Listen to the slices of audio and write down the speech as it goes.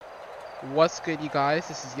What's good, you guys?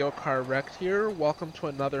 This is Yokar Rect here. Welcome to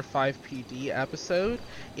another FivePD episode.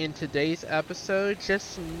 In today's episode,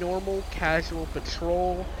 just normal casual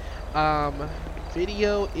patrol.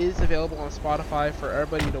 Video is available on Spotify for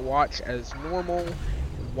everybody to watch as normal.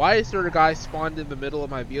 Why is there a guy spawned in the middle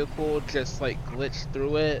of my vehicle, just like glitched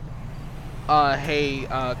through it? Hey,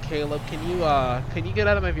 Caleb, can you get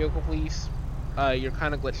out of my vehicle, please? You're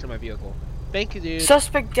kind of glitched in my vehicle. Thank you, dude.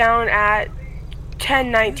 Suspect down at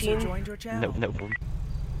 1019. No.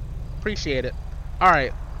 Appreciate it.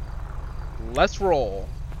 Alright. Let's roll.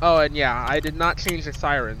 Oh, and yeah, I did not change the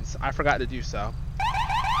sirens. I forgot to do so.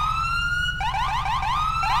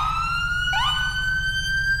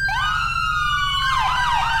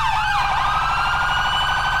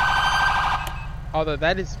 Although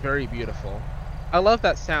that is very beautiful. I love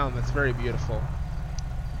that sound. That's very beautiful.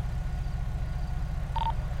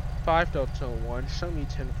 5 Delta 1, show me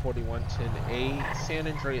 1041, 10-8, San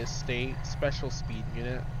Andreas State, Special Speed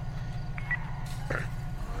Unit.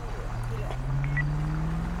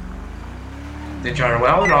 They trying to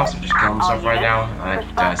well and also just kill himself right now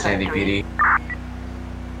at Sandy PD.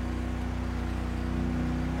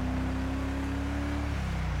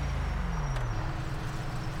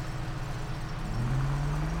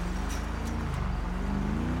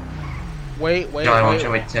 Wait. John, why don't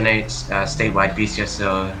you wait 10-8 statewide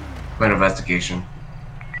BCS investigation?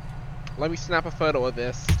 Let me snap a photo of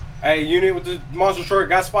this. Hey, unit with the monster truck,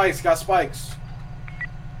 got spikes.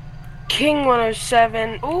 King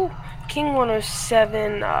 107. Ooh, King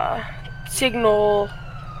 107. Signal.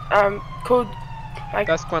 Code.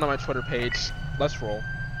 That's going on my Twitter page. Let's roll.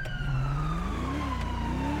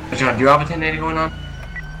 John, do you have a 1080 going on?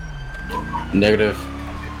 Negative.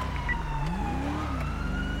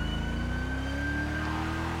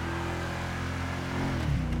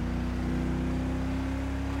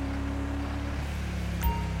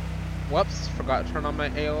 Whoops, forgot to turn on my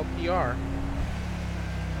ALPR.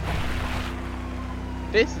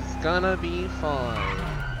 This is gonna be fun.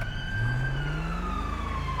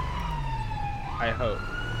 I hope.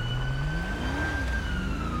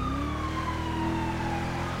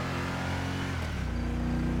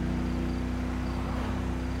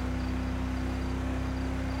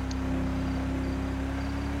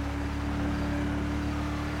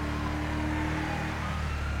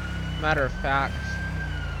 Matter of fact,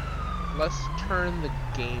 let's turn the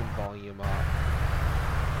game volume up.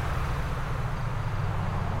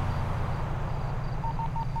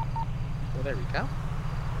 Well, there we go.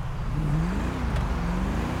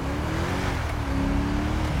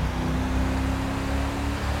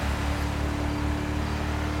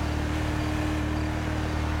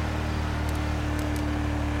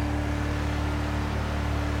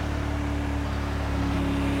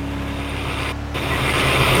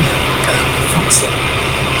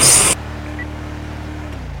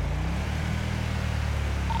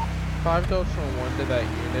 Five Delta 1 to that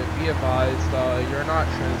unit. Be advised, you're not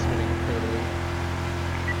transmitting clearly.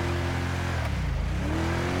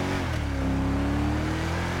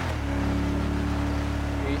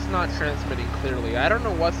 He's not transmitting clearly. I don't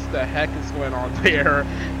know what the heck is going on there.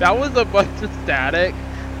 That was a bunch of static.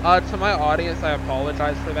 To my audience, I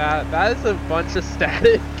apologize for that. That is a bunch of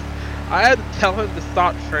static. I had to tell him to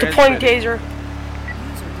stop transmitting. Deploying taser.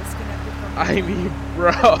 I mean,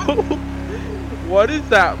 bro. What is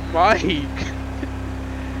that mic?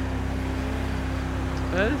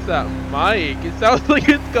 What is that mic? It sounds like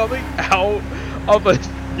it's coming out of a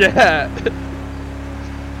jet.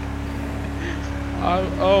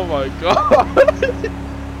 Oh my god.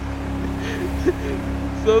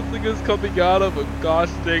 Sounds like it's coming out of a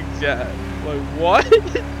gosh dang jet. Like, what?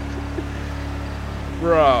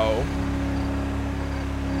 Bro.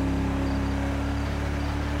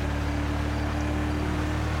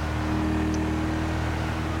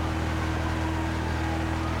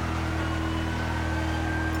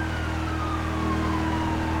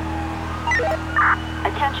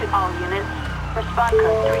 Attention all units. Respond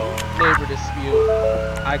code 3. Neighbor dispute.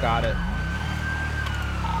 I got it.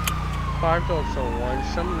 5 Delta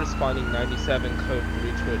 1, show me responding 97 code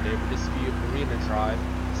 3 to a neighbor dispute, Marina Drive.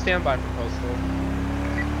 Stand by for postal.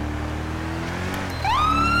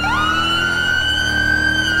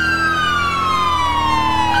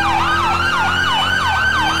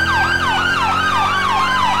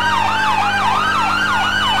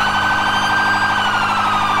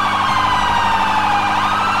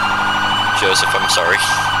 Joseph, I'm sorry.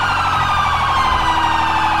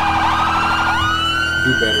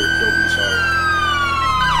 Do better, don't be sorry.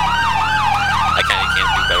 I kinda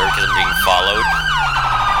can't do better because I'm being followed.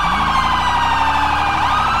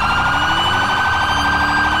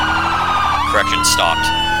 Correction stopped.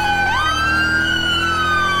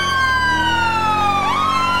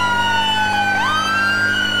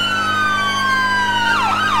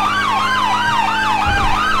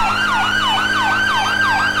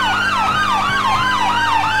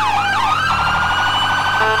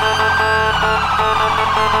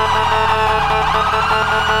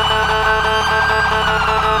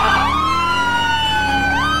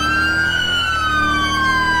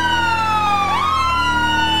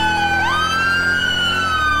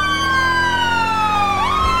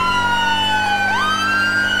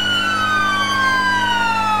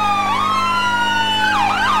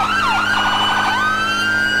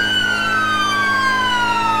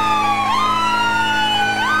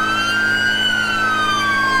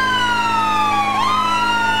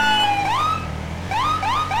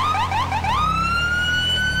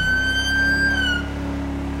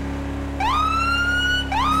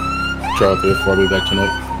 Charlie 304, I'll be back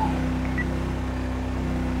tonight.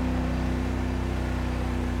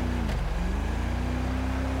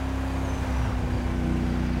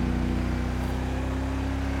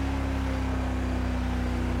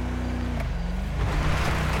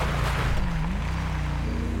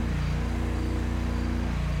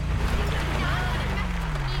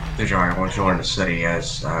 TSDOJ, once you're in the city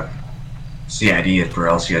as CID is for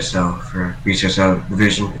LCSO, for BCSO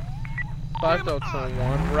division. 5 Delta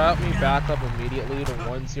 1, route me back up immediately to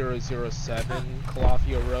 1007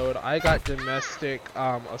 Calafia Road. I got domestic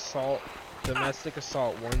assault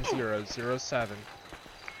 1007.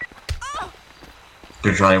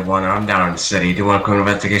 TSDOJ 1, I'm down in the city. Do you want to come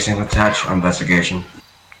investigation attach? Investigation.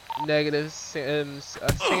 Negative,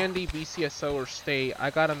 Sandy, BCSO or state. I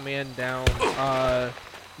got a man down.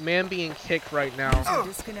 Man being kicked right now.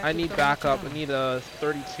 I need backup. I need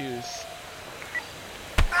 32s.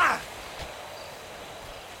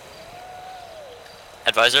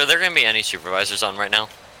 Advisor, are there going to be any supervisors on right now?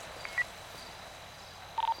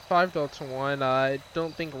 5 Delta 1, I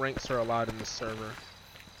don't think ranks are allowed in the server.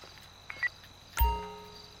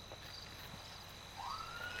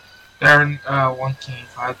 Darren,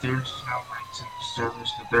 1K5, there's no ranks in the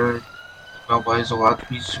service. The third, nobody's allowed to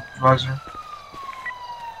be supervisor.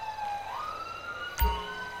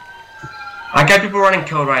 I got people running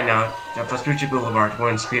code right now. Vespucci Boulevard,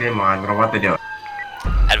 one speed in mind. I don't know what to do.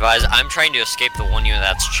 Advise, I'm trying to escape the one unit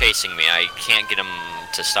that's chasing me. I can't get him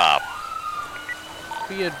to stop.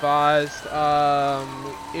 Be advised,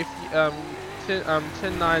 if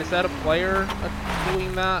 10-9, is that a player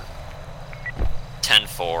doing that?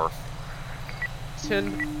 10-4.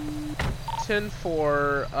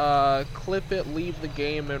 10-4, clip it, leave the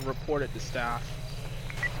game, and report it to staff.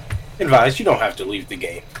 Advise, you don't have to leave the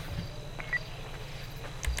game.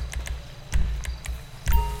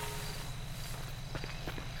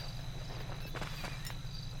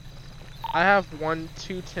 I have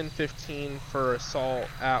 1-2-10-15 for assault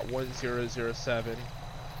at 1007.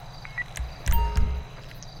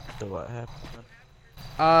 So what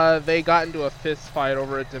happened? They got into a fist fight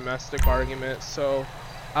over a domestic argument, so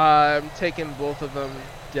I'm taking both of them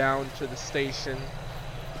down to the station.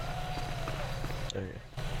 Okay.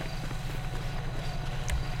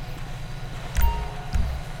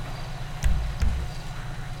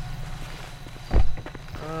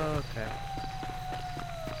 Okay.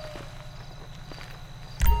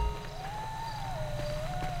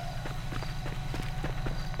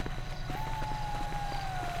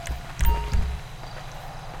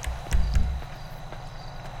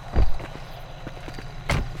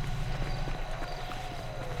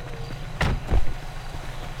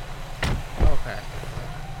 Okay.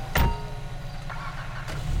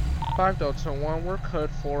 5 Delta 1, we're code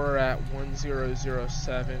 4 at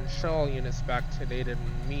 1007. Show all units back to native,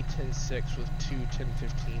 me 10-6 with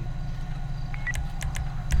 2-10-15.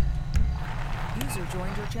 User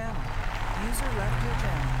joined your channel. User left your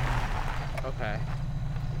channel. Okay.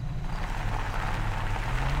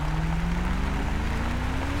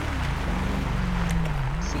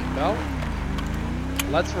 Seatbelt.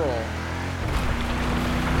 Let's roll.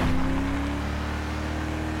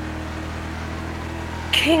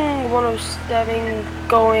 King 107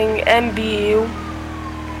 going MBU.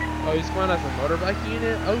 Oh, he's going as a motorbike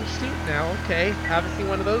unit? Oh, shoot now, okay. Haven't seen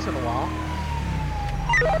one of those in a while.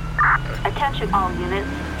 Attention all units.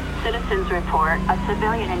 Citizens report a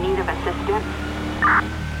civilian in need of assistance.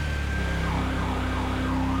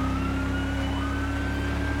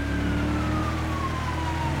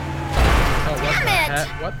 Oh, what the heck?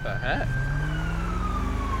 What the heck?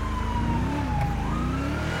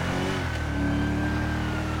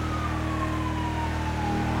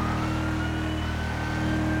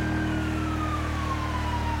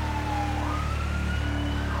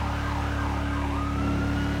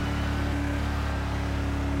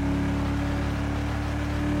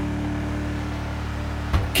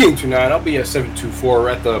 King 29, I'll be at 724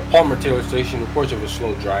 at the Palmer Taylor Station. Reports of a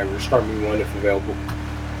slow driver. Start me one if available.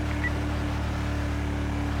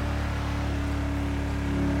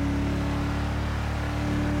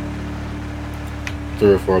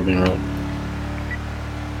 3 or 4 being right.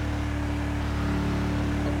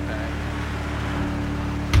 Okay.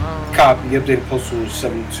 Copy. Updated postal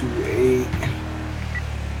 728.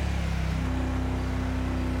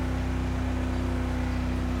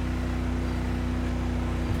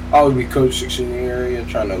 I'll be code 6 in the area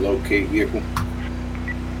trying to locate vehicle.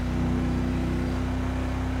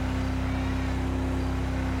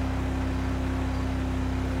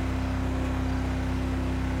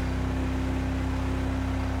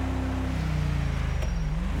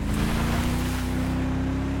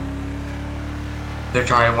 They're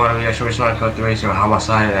trying one of the actual respond code 3, so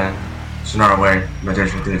homicide and Sonora Way,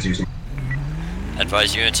 Meditation 3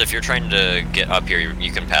 Advise units, if you're trying to get up here,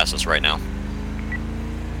 you can pass us right now.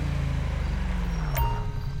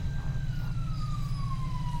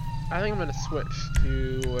 I think I'm gonna switch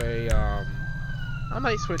to a, I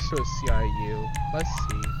might switch to a CIU. Let's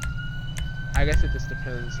see. I guess it just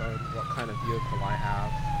depends on what kind of vehicle I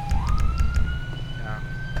have. Yeah.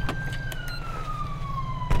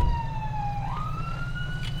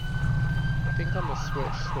 I think I'm gonna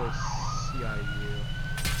switch to a CIU.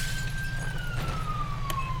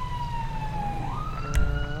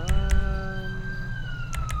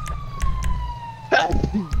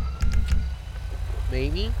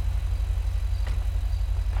 Maybe?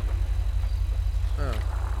 Oh.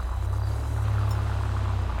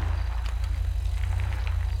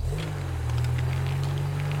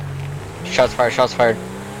 Shots fired, shots fired.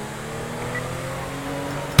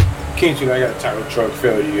 Kingston, I got a title truck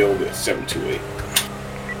failure yield at 728.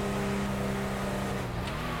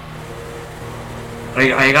 Are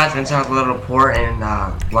you guys inside the little port in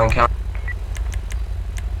Blank County?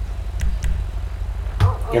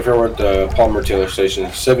 If you're at the Palmer Taylor Station,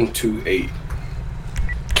 728.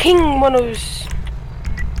 King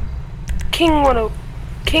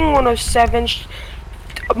 107,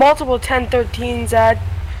 multiple 1013s at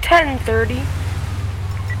 1030.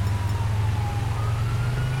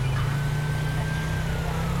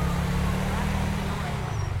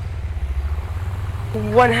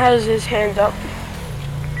 One has his hand up.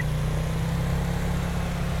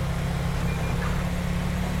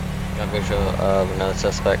 Got visual of another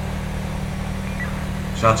suspect.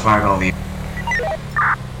 Shots fired all the.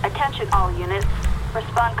 Attention all units.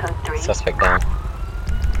 Respond code 3. Suspect down.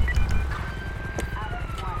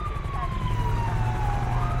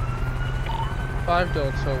 Five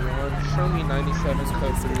Delta 1, show me 97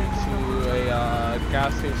 code 3 to a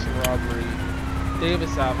gas station robbery,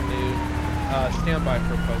 Davis Avenue. Stand by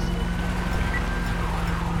for postal.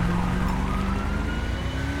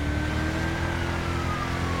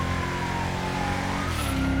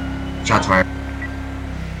 Shots fired.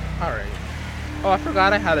 Alright. Oh, I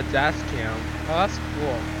forgot I had a dash cam. Oh, that's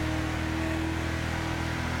cool.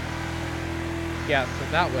 Yeah, so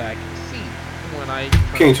that way I can see when I...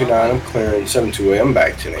 King 29, I'm clearing 728. I'm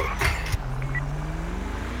back tonight.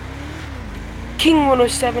 King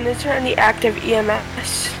 107, is there any active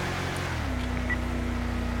EMS?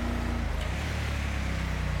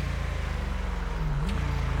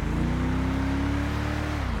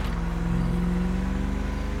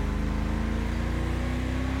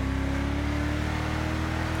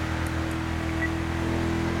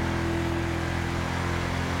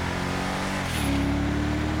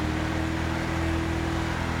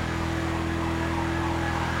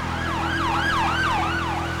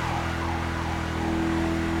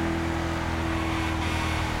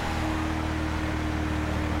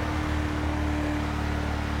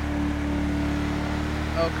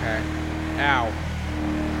 Okay. Ow.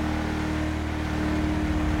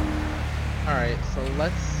 Alright, so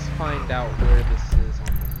let's find out where this is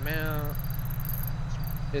on the map.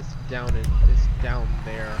 It's down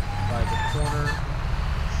there by the corner.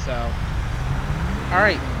 So,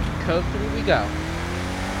 alright, code 3 we go.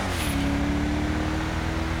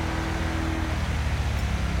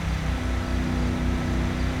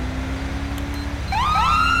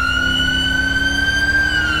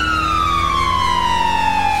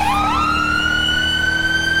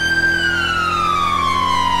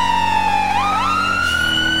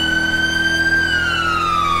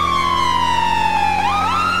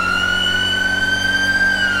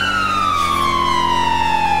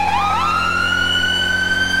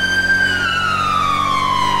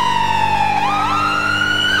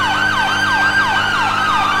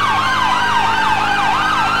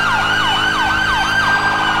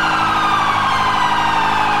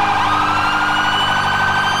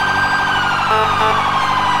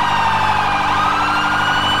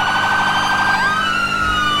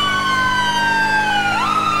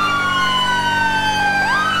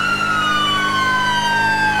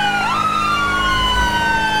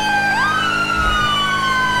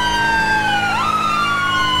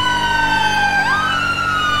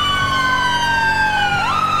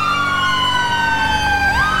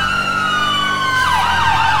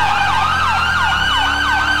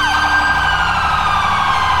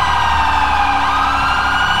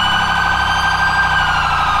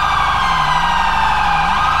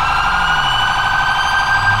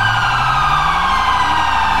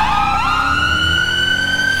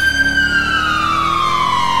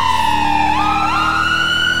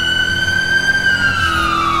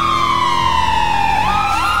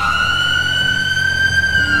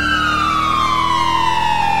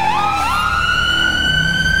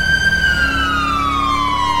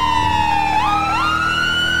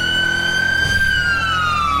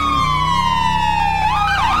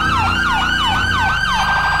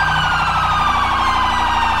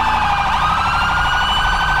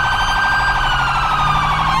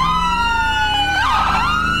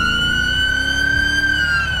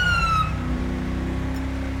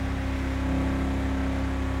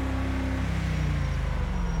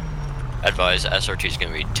 Advise SRT is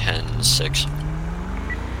going to be 10-6.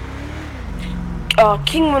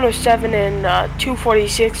 King 107 and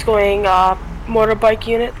 246 going motorbike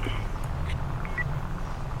unit.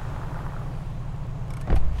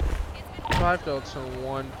 5 Delta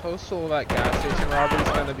 1. Postal at gas station robbery is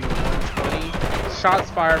going to be 120. Shots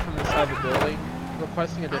fired from inside the building.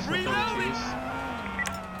 Requesting additional 32s.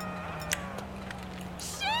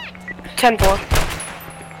 10-4.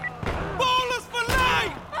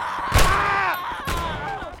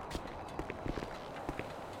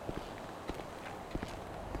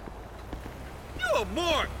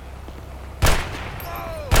 More!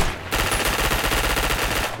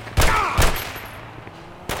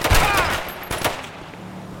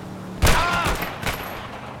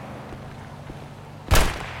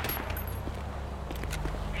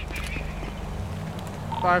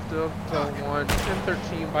 5 Delta 1,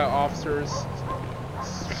 1013 by officers.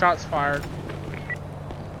 Shots fired.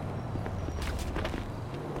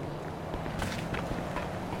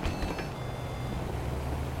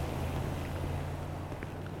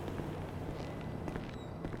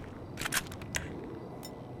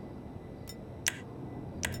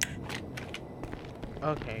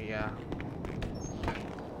 Okay, yeah.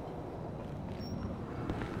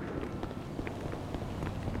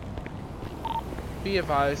 Be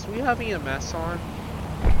advised, we have EMS on.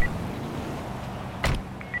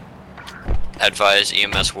 Advise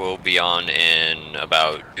EMS will be on in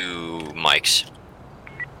about 2 mics.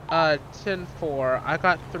 10-4. I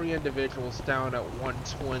got 3 individuals down at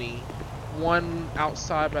 120. 1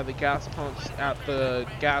 outside by the gas pumps at the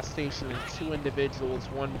gas station, and 2 individuals,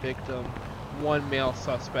 1 victim, 1 male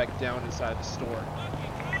suspect down inside the store.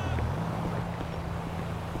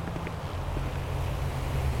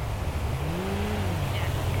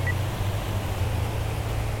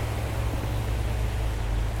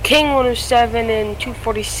 King 107 and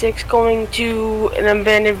 246 going to an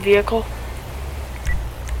abandoned vehicle.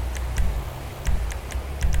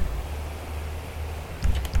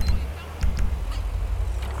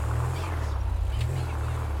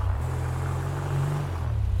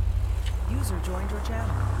 User joined your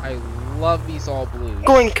channel. I love these all blues.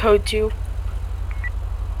 Going code 2.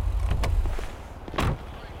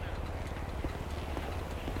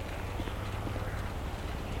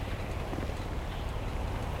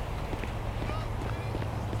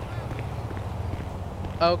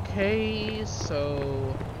 Okay,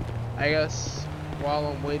 so I guess while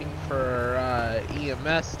I'm waiting for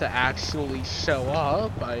EMS to actually show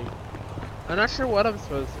up, I'm not sure what I'm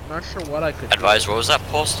not sure what I could Advise, do. what was that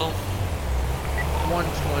postal?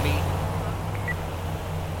 120.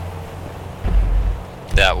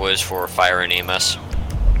 That was for fire and EMS.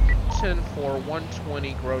 10-4,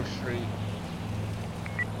 120 Grove Street.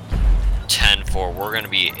 10-4, we're going to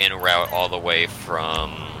be en route all the way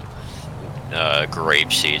from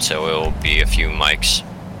Grapeseed, so it'll be a few mics.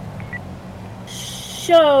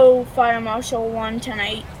 Show Fire Marshal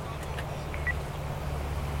 110-8.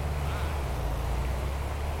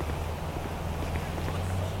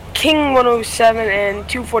 King 107 and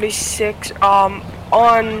 246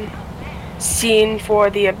 on scene for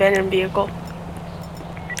the abandoned vehicle.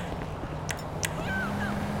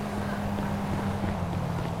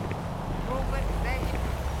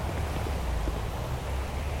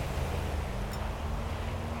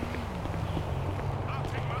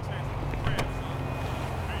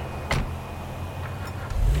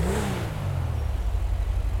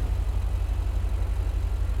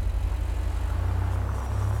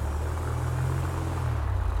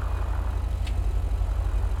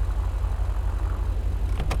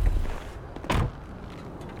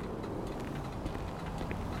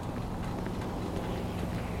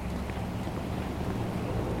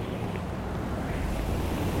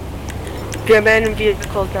 The abandoned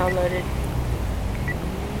vehicle is downloaded.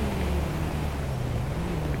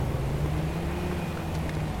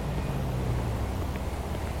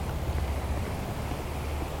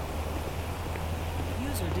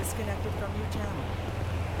 User disconnected from your channel.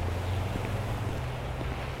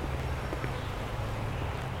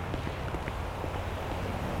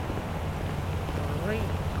 Alright,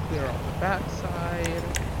 clear off the backside.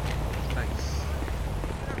 Nice.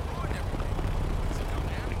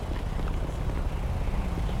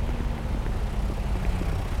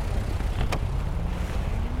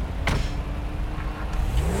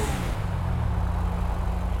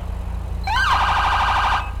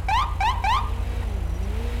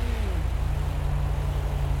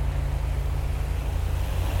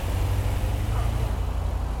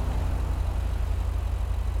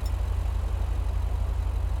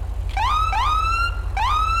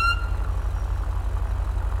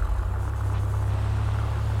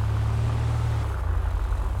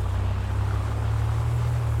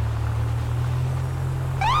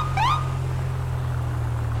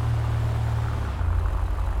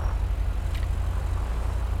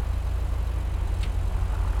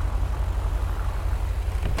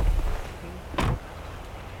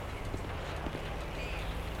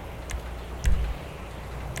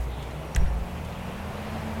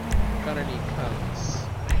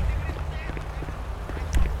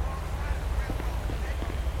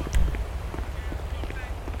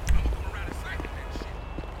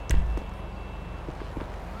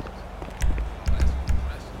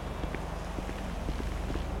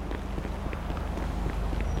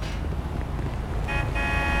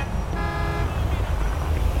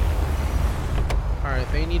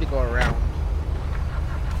 go around.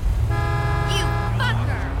 You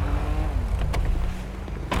fucker!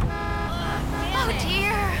 Oh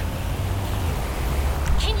dear!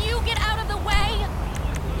 Can you get out of the way?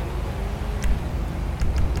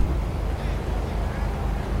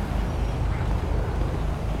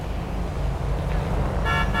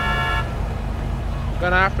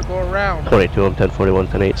 Gonna have to go around. 22 on 1041,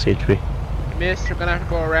 10-8, CHP. Miss, you're gonna have to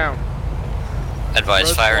go around. Advise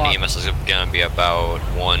Road fire and swap. EMS is gonna be about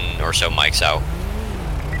 1 or so mics out.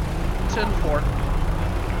 10-4.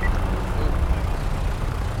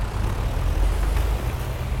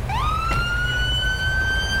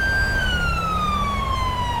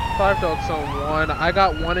 5-1. I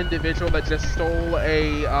got one individual that just stole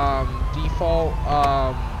a default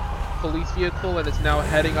police vehicle and is now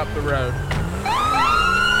heading up the road.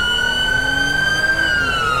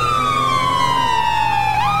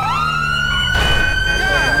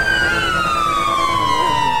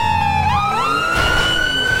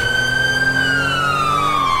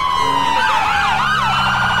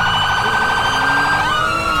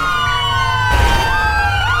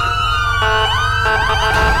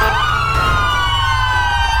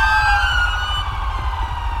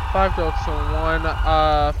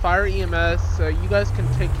 Fire EMS, you guys can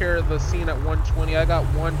take care of the scene at 120. I got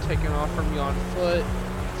one taken off from me on foot.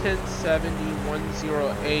 1070,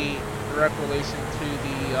 108, direct relation to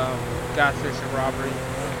the gas station robbery.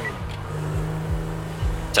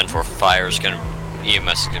 10-4 fire is gonna,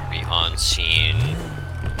 EMS is gonna be on scene.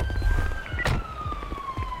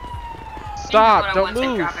 Stop, don't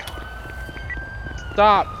move.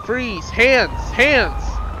 Stop, freeze, hands, hands.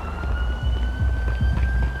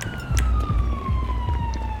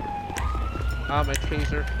 Ah, my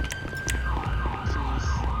taser. Jeez.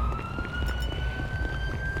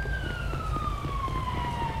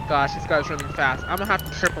 Gosh, this guy's running fast. I'm gonna have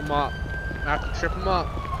to trip him up. I'm gonna have to trip him up.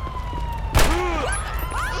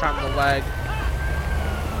 Shot in the leg.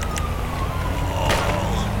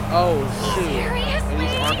 Oh, shoot. And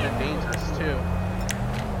he's armed and dangerous, too.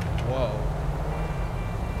 Whoa.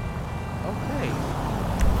 Okay.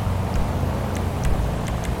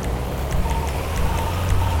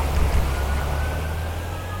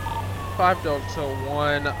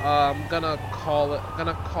 $5-1. I'm gonna call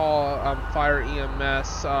fire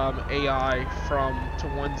EMS AI from to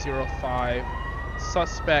 105.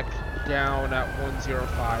 Suspect down at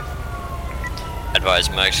 105. Advise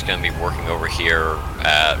Mike's gonna be working over here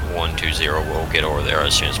at 120. We'll get over there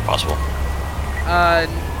as soon as possible.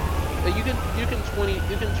 You can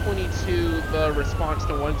 22 the response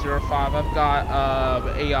to 105. I've got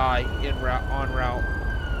AI on route.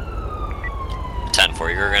 10-4,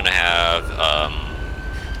 you're gonna have,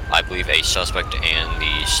 I believe, a suspect and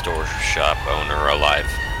the store shop owner alive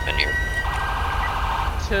in here.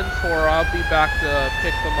 10-4, I'll be back to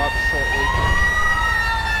pick them up shortly.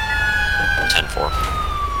 10-4.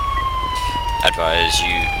 Advise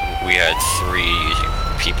you, we had 3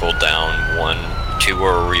 people down, 2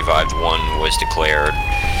 were revived, 1 was declared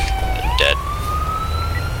dead.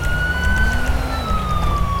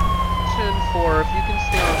 10-4, if you can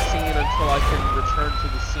stay on scene until I can return to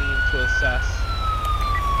the scene to assess.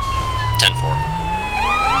 10-4.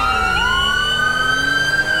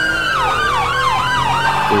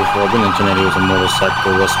 34, I've been internet, it was a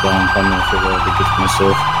motorcycle westbound coming off of the gift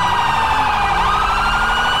myself.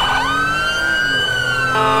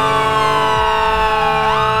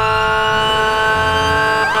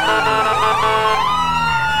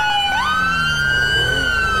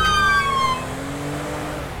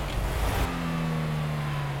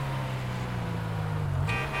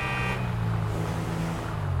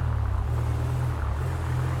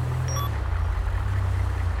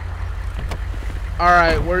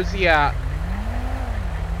 Alright, where's he at?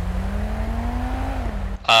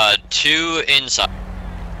 2 inside.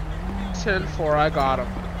 10-4, I got him.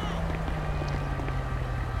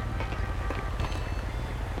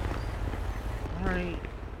 Alright.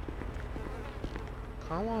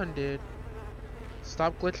 Come on, dude.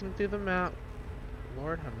 Stop glitching through the map.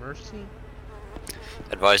 Lord have mercy.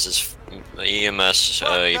 Advises EMS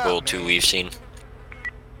able to leave scene.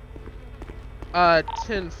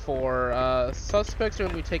 10-4. Suspects are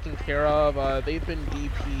gonna be taken care of. They've been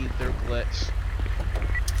DP'd, they're glitched.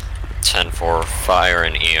 10-4, fire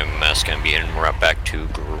and EMS gonna be en route back to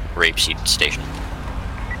Rapeseed Station.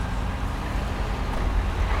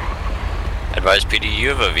 Advise PD, you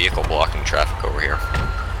have a vehicle blocking traffic over here.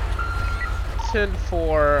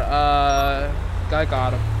 10-4, guy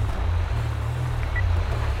got him.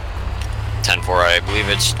 10-4, I believe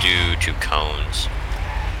it's due to cones.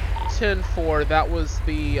 10-4, that was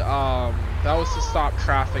to stop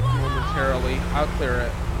traffic momentarily. I'll clear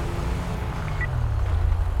it.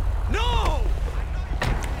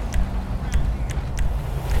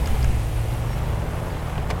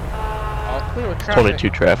 22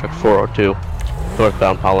 traffic, 402.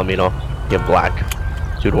 Northbound Palomino, get black.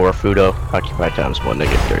 2-door Fudo, occupy times 1,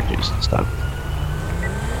 negative 32 this time.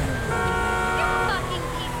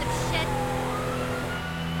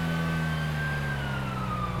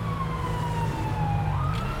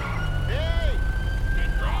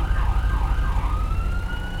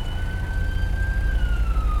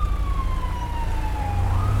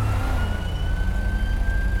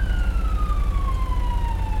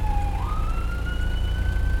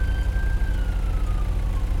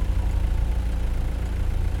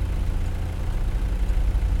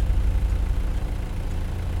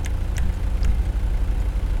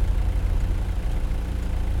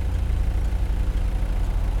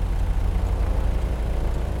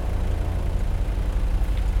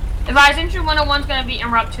 Advise entry 101 is going to be en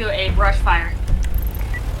route to a brush fire.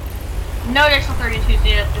 No additional 32s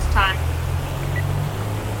needed at this time.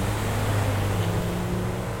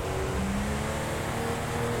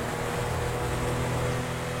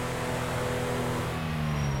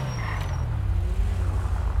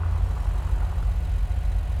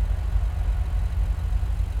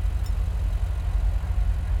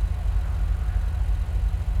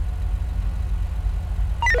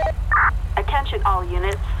 Attention all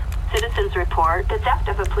units. Citizens report the theft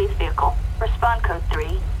of a police vehicle. Respond code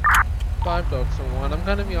 3. 5 Delta 1. I'm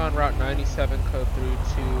going to be on Route 97 code 3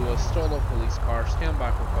 to a stolen police car. Stand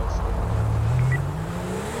by for postal.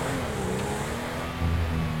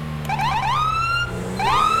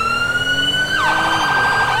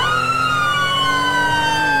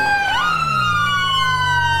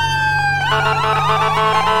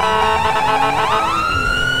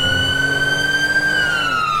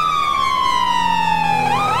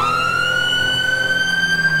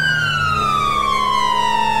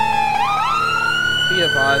 Be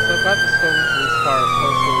advised, I've got the stolen police car at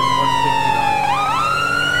postal 159.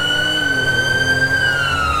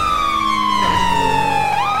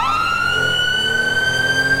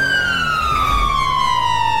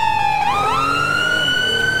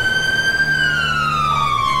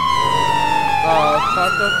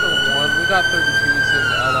 Five Delta 1, we got 32s in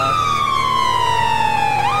LS.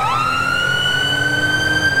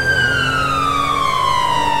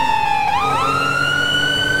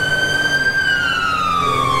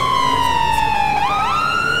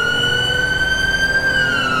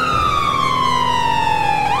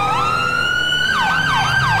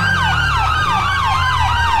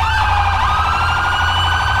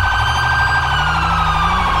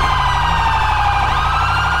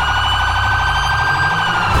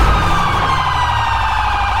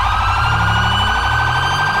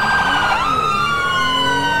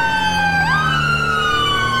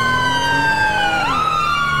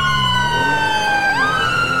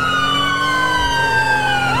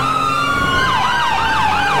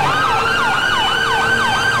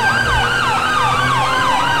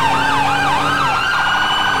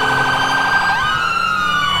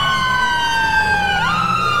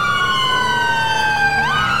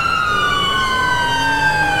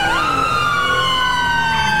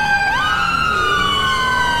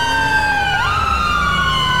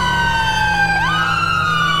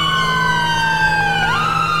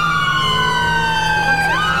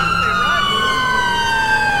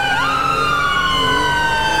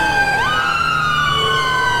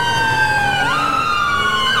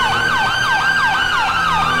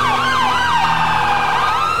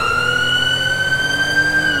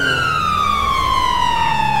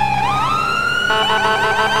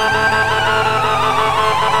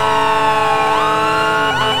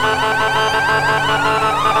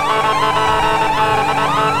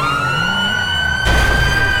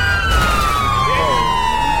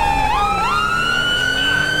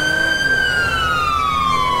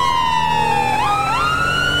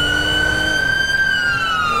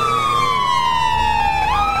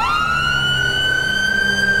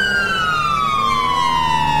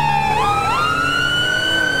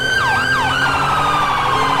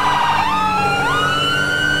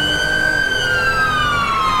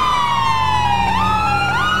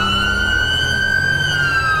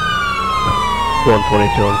 One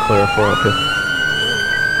 22 on clear 402. 5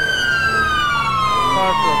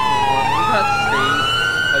 Delta 1, we got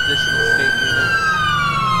additional state units.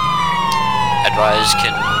 Advise,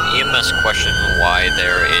 can EMS question why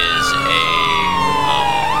there is a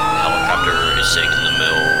helicopter is sitting in the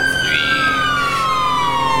middle of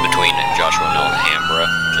between Joshua and Alhambra,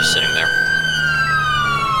 just sitting there?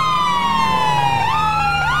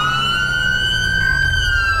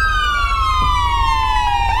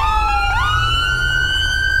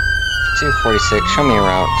 246, show me a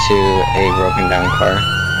route to a broken down car.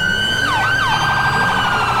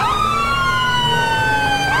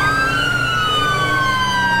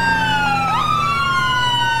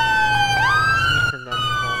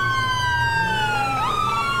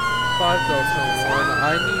 5 Delta 1,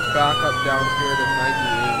 I need backup down here to 98.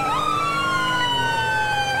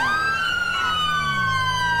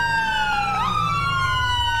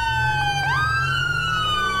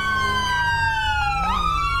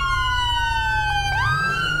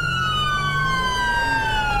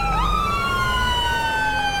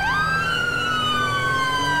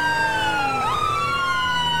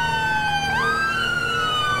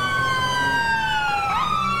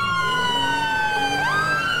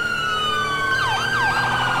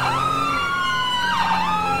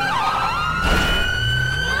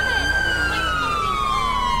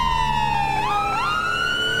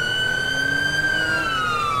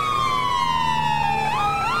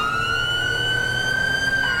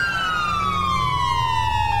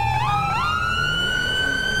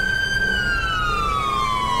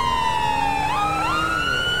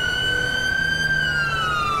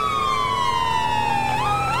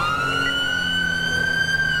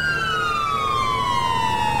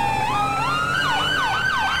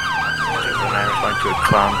 To a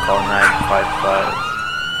clown call 955.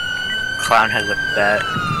 Clown has a bet.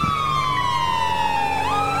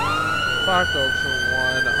 5 Delta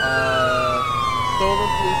 1, stolen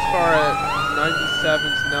police car at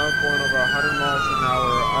 97 is now going over 100 miles an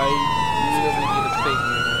hour. I really need a state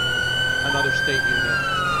unit. Another state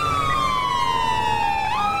unit.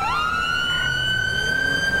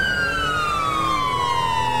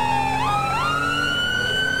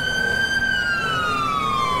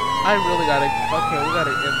 I really gotta, okay, we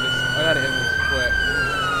gotta end this, I gotta end this quick.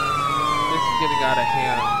 This is getting out of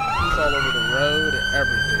hand. He's all over the road,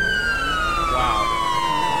 everything. Wow.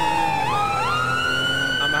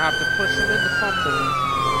 I'm gonna have to push him into something.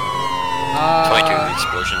 22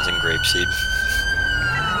 explosions in Grapeseed.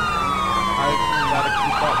 I gotta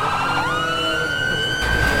keep up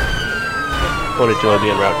with 22 will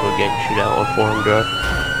be en route to a gang shootout on Forum Drive.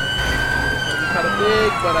 He's kinda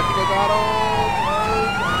big, but I think I got him.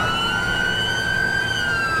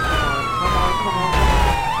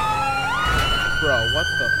 Bro, what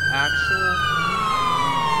the actual?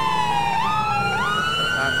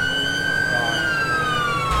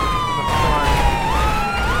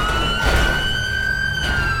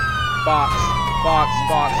 God. Box.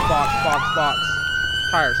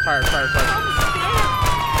 Tires.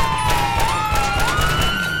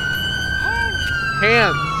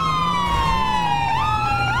 Hands.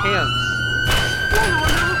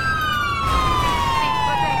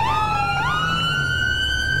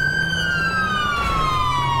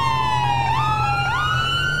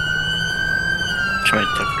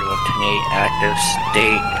 Trying to 10-8 active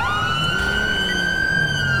state.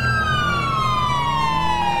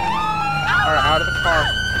 Alright, out of the car.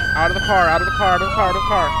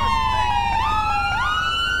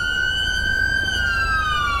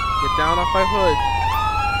 Get down off my hood.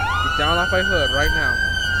 Right now.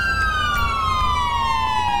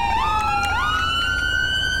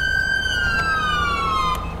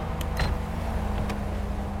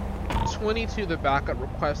 To the backup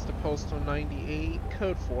request to Postal 98,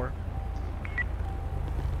 code 4.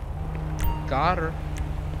 Got her.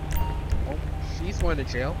 Oh, she's going to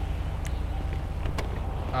jail.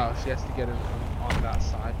 Oh, she has to get in on that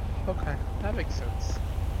side. Okay, that makes sense.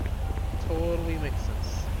 Totally makes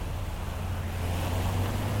sense.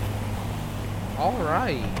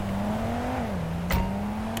 Alright.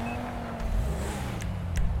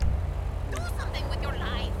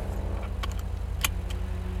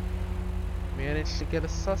 Managed to get a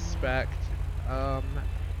suspect out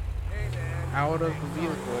of the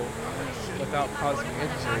vehicle without causing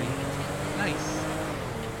injury. Nice.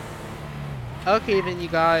 Okay then, you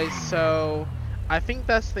guys, so I think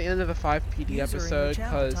that's the end of the FivePD episode,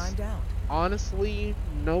 because honestly,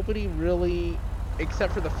 nobody really,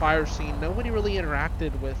 except for the fire scene, nobody really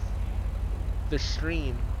interacted with the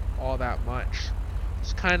stream all that much.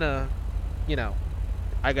 It's kind of, you know,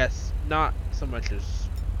 I guess not so much as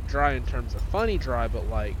dry in terms of funny dry, but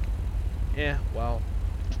like, well,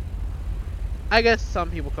 I guess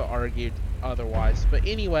some people could argue otherwise. But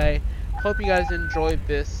anyway, hope you guys enjoyed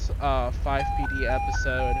this FivePD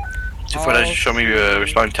episode. Footage, show me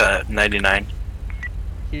responding to 99.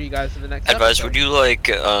 Hear you guys in the next Advise, episode. would you like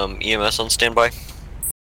EMS on standby?